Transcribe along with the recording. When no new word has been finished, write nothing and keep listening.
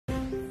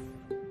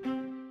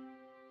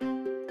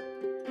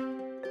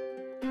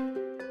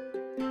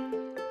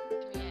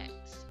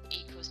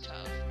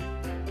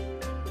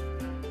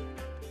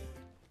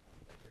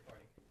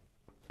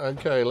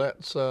Okay,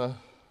 let's do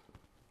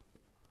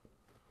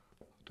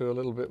a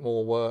little bit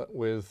more work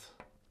with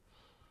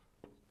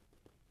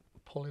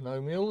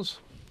polynomials.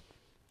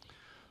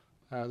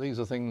 These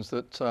are things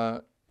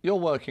that you're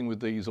working with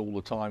these all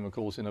the time, of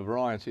course, in a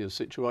variety of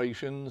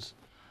situations.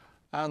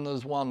 And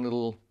there's one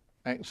little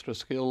extra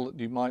skill that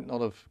you might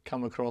not have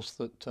come across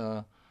that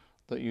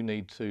that you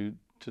need to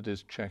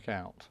just check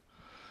out.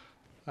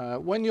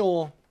 When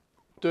you're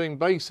doing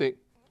basic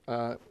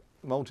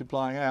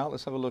multiplying out,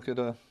 let's have a look at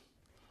a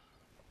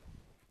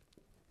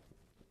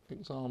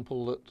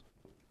example that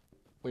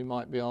we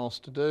might be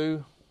asked to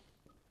do.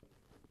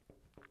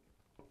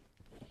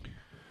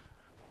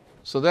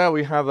 So there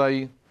we have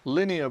a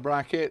linear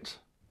bracket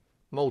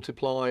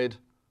multiplied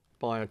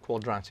by a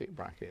quadratic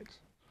bracket.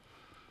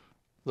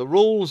 The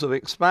rules of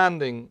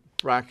expanding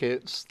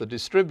brackets, the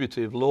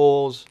distributive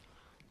laws,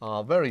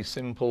 are very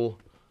simple.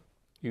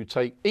 You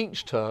take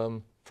each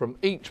term from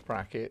each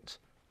bracket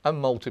and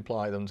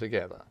multiply them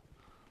together.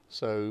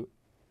 So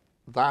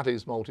that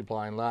is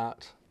multiplying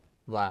that,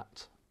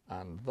 that,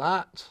 and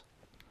that.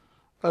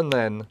 And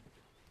then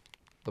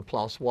the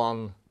plus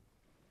 1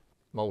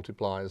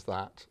 multiplies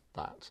that,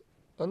 that,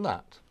 and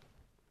that.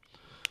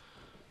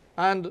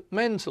 And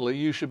mentally,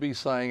 you should be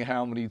saying,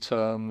 how many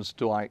terms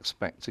do I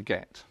expect to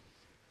get?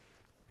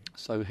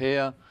 So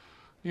here,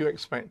 you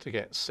expect to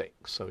get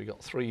 6. So we've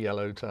got 3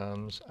 yellow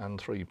terms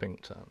and 3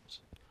 pink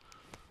terms.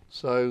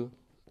 So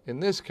in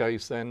this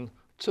case then,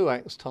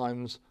 2x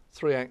times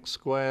 3x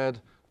squared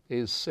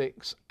is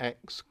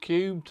 6x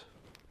cubed.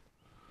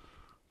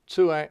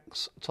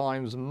 2x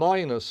times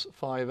minus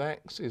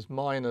 5x is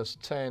minus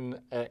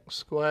 10x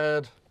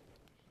squared.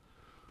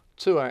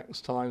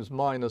 2x times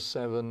minus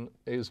 7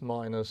 is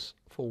minus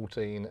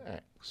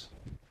 14x.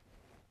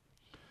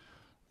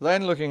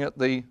 Then looking at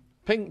the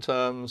pink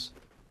terms,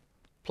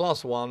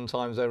 plus 1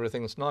 times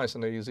everything's nice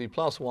and easy,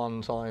 plus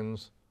 1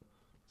 times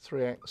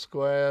 3x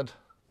squared,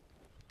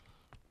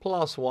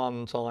 plus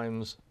 1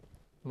 times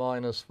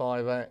minus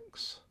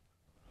 5x,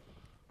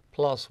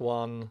 plus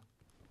 1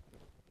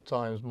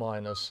 times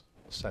minus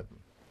 7.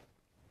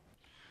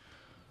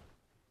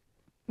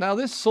 Now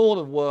this sort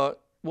of work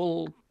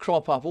will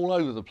crop up all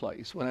over the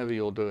place whenever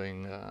you're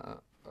doing a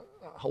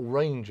whole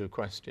range of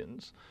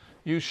questions.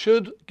 You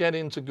should get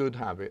into good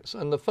habits,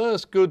 and the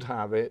first good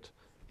habit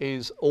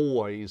is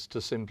always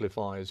to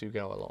simplify as you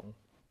go along.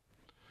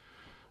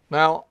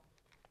 Now,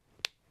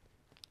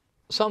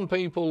 some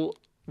people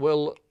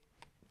will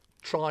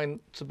try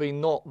to be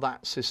not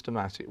that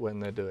systematic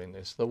when they're doing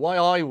this. The way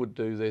I would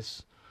do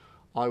this,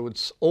 I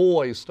would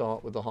always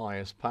start with the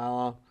highest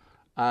power,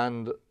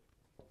 and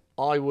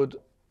I would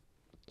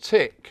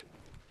tick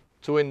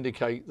to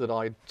indicate that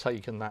I'd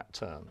taken that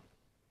term.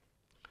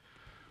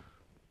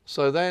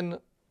 So then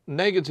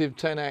negative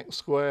 10x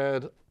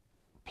squared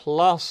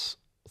plus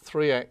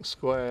 3x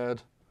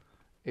squared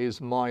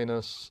is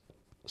minus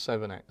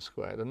 7x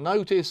squared. And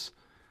notice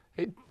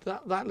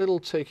that little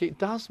tick, it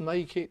does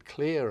make it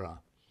clearer.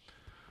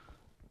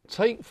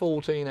 Take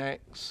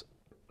 14x,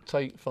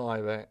 take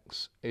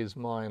 5x is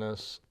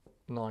minus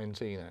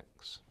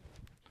 19x.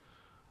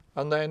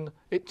 And then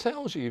it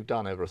tells you you've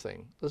done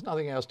everything. There's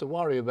nothing else to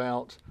worry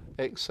about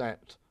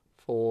except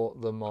for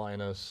the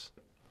minus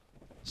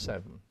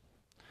 7.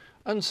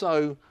 And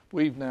so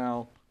we've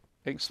now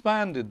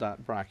expanded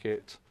that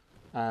bracket,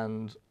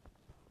 and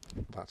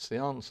that's the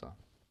answer.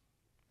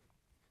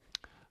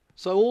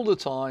 So all the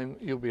time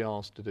you'll be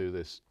asked to do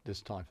this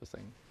type of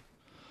thing.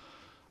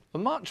 A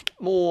much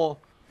more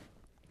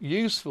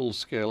useful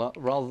skill,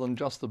 rather than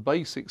just the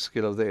basic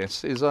skill of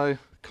this, is a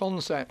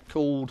concept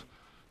called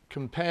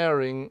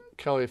comparing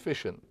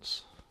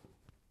coefficients.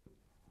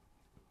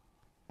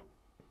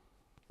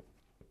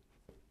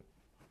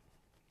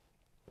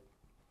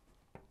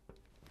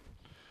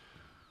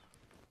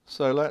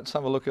 So let's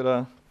have a look at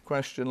a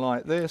question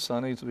like this. I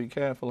need to be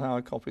careful how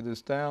I copy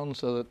this down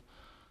so that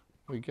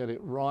we get it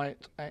right.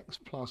 X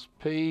plus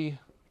p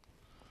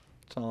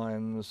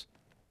times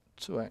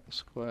 2x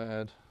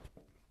squared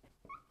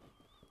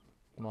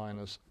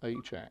minus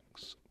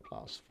hx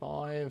plus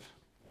 5.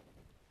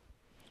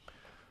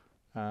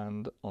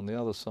 And on the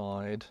other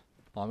side,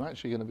 I'm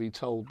actually going to be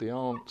told the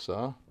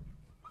answer,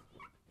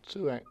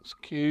 2x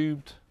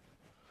cubed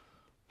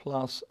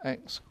plus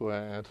x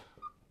squared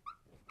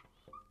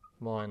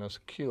minus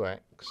qx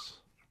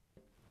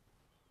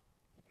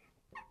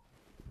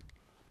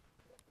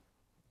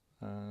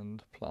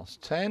and plus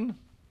 10.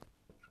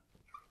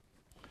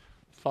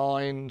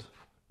 Find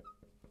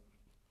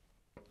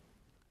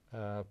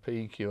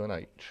P, Q and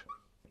H.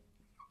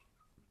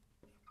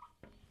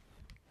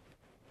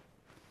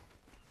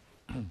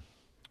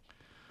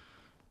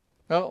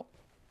 Now,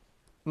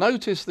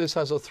 notice this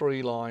has a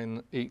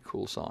 3-line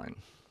equal sign.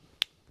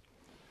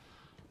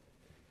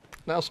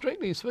 Now,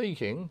 strictly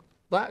speaking,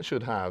 that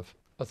should have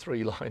a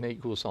 3-line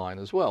equal sign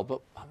as well, but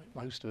I mean,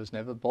 most of us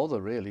never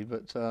bother really,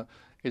 but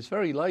it's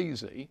very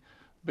lazy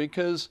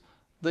because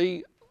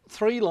the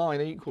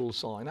 3-line equal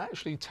sign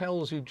actually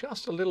tells you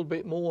just a little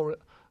bit more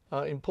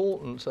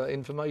important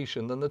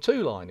information than the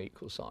 2-line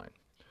equal sign,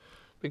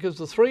 because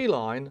the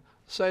 3-line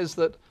says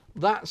that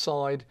that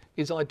side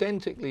is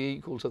identically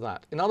equal to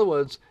that. In other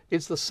words,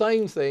 it's the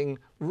same thing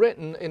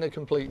written in a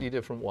completely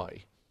different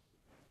way.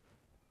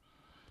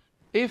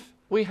 If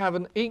we have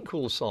an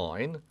equal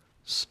sign,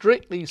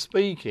 strictly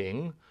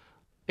speaking,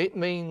 it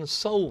means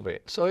solve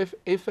it. So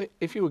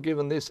if you were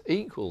given this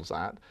equals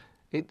that,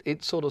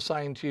 it's sort of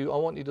saying to you, I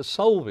want you to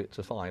solve it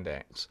to find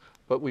x.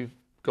 But we've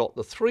got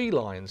the 3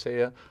 lines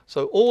here,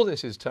 so all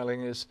this is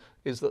telling us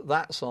is that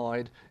that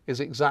side is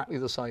exactly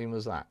the same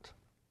as that.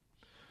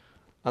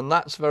 And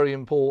that's very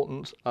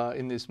important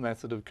in this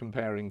method of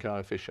comparing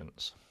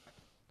coefficients.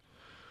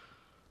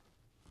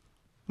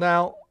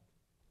 Now,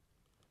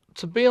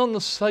 to be on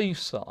the safe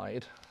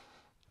side,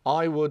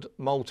 I would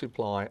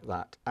multiply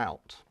that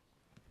out.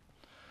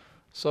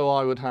 So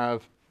I would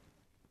have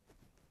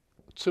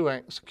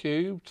 2x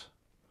cubed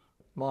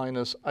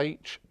minus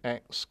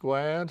hx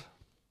squared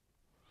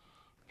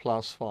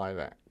plus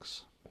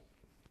 5x.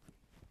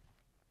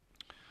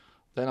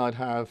 Then I'd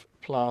have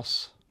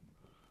plus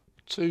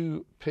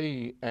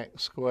 2px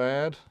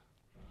squared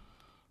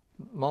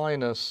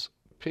minus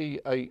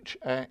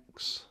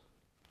phx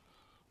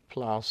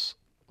plus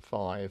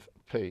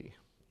 5p.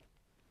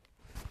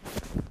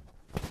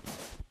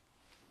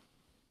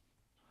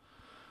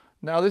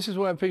 Now this is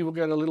where people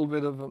get a little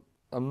bit of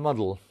a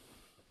muddle.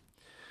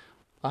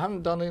 I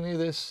haven't done any of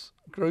this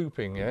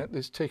grouping yet,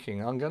 this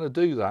ticking. I'm going to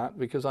do that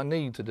because I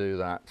need to do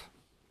that.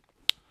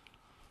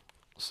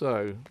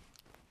 So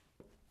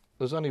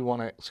there's only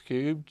 1x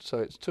cubed, so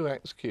it's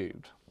 2x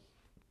cubed.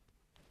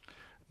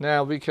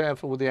 Now be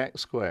careful with the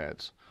x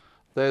squareds.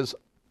 There's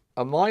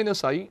a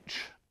minus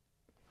h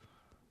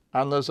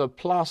and there's a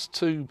plus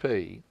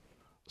 2p.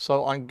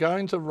 So I'm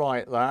going to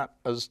write that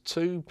as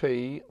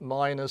 2p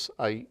minus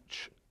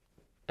h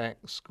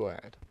x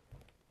squared.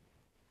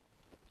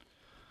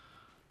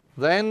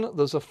 Then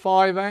there's a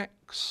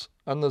 5x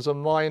and there's a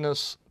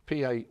minus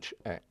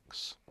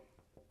phx.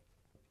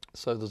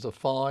 So there's a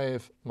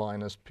 5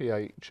 minus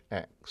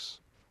phx.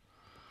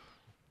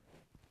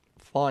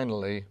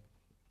 Finally,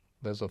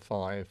 there's a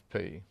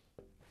 5p.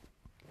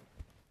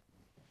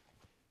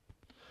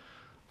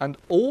 And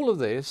all of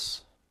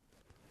this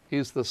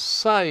is the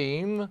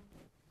same,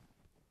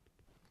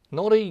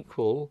 not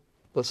equal,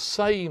 the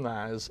same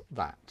as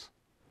that.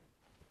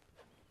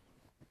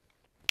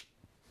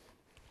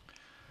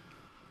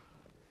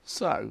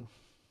 So,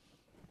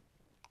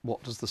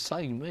 what does the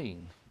same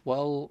mean?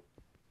 Well,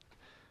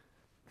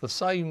 the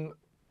same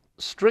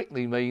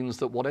strictly means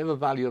that whatever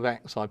value of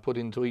x I put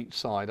into each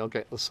side, I'll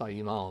get the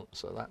same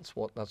answer. That's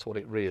what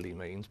it really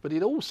means. But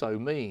it also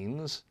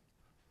means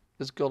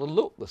it's got to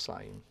look the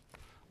same.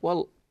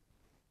 Well,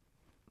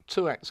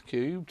 2x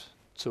cubed,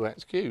 so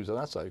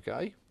that's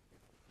okay.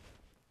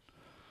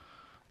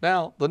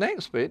 Now, the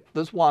next bit,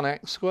 there's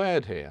 1x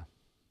squared here.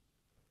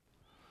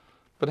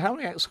 But how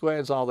many x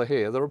squareds are there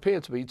here? There appear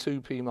to be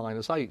 2p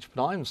minus h,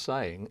 but I'm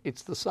saying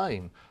it's the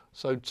same.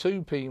 So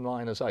 2p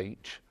minus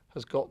h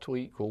has got to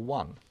equal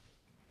 1.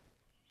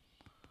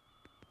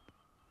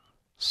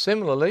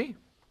 Similarly,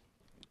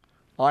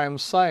 I am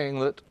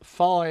saying that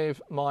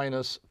 5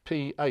 minus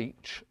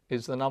ph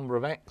is the number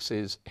of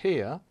x's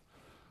here.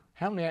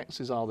 How many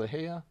x's are there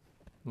here?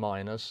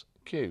 Minus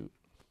q.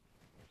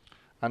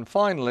 And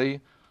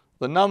finally,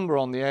 the number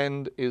on the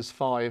end is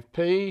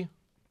 5p.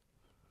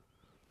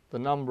 The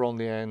number on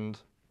the end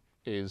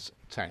is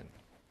 10.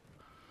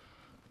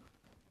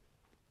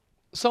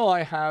 So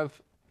I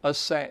have a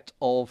set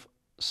of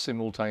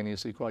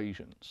simultaneous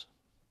equations.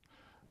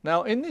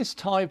 Now in this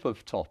type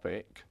of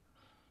topic,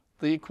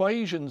 the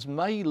equations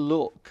may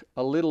look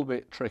a little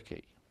bit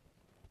tricky,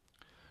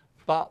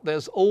 but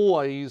there's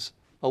always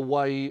a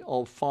way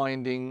of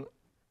finding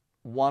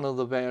one of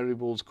the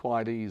variables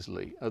quite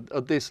easily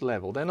at this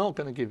level. They're not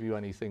going to give you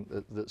anything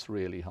that's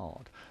really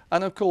hard.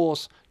 And of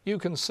course, you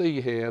can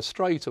see here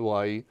straight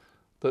away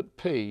that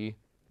p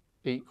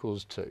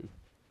equals 2.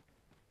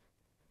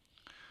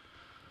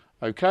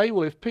 Okay,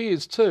 well if p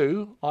is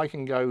 2, I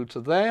can go to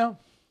there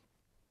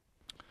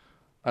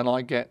and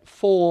I get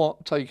 4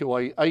 take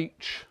away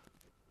h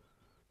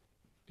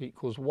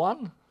equals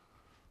 1.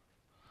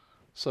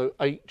 So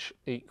h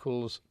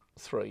equals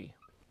 3.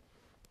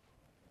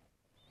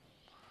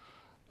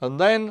 And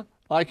then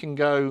I can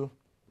go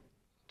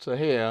to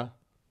here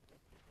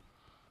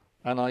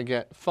and I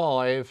get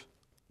 5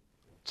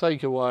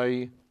 take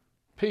away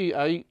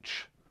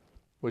ph,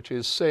 which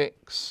is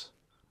 6,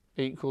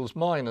 equals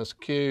minus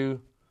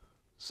q,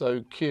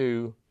 so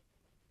q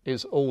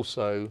is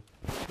also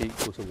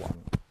equal to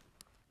 1.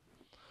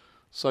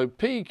 So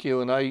p,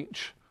 q and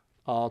h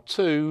are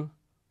 2,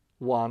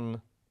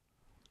 1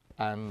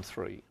 and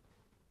 3.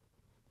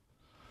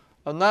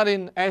 And that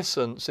in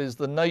essence is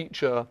the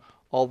nature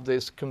of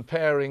this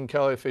comparing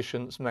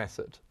coefficients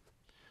method.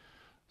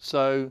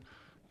 So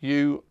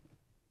you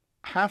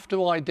have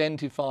to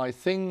identify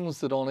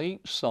things that on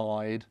each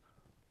side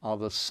are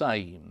the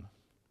same.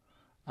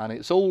 And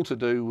it's all to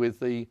do with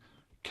the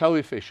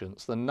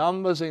coefficients, the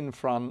numbers in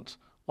front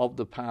of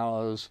the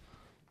powers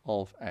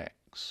of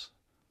x.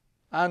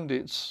 And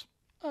it's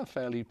a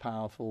fairly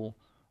powerful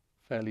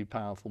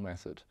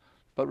method.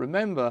 But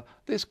remember,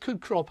 this could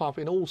crop up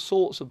in all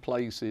sorts of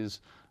places,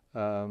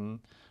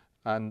 and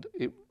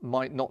it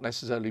might not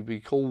necessarily be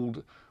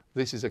called,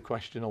 this is a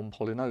question on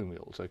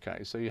polynomials,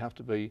 okay? So you have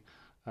to be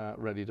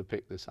ready to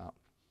pick this up.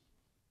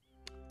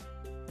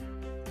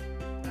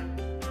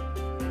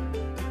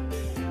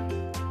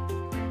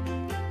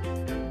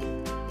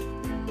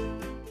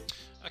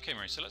 Okay,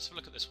 Mary, so let's have a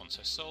look at this one.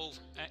 So solve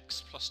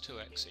x plus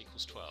 2x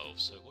equals 12.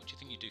 So what do you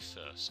think you do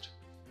first?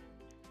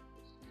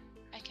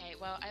 Okay,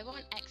 well, I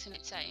want x on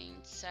its own,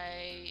 so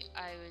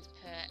I would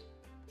put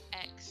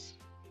x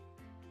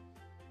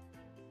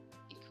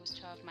equals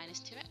 12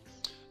 minus 2x.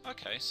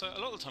 Okay, so a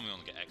lot of the time we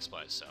want to get x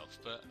by itself,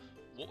 but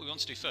what we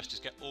want to do first is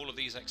get all of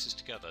these x's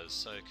together.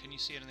 So can you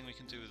see anything we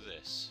can do with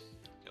this?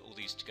 Get all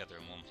these together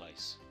in one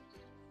place.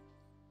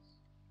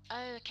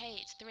 Oh, okay,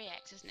 it's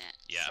 3x, isn't it?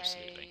 Yeah, so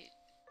absolutely.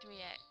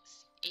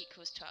 3x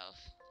equals 12.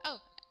 Oh,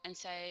 and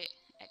so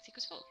x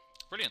equals 4.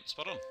 Brilliant,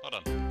 spot on, well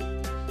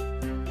done.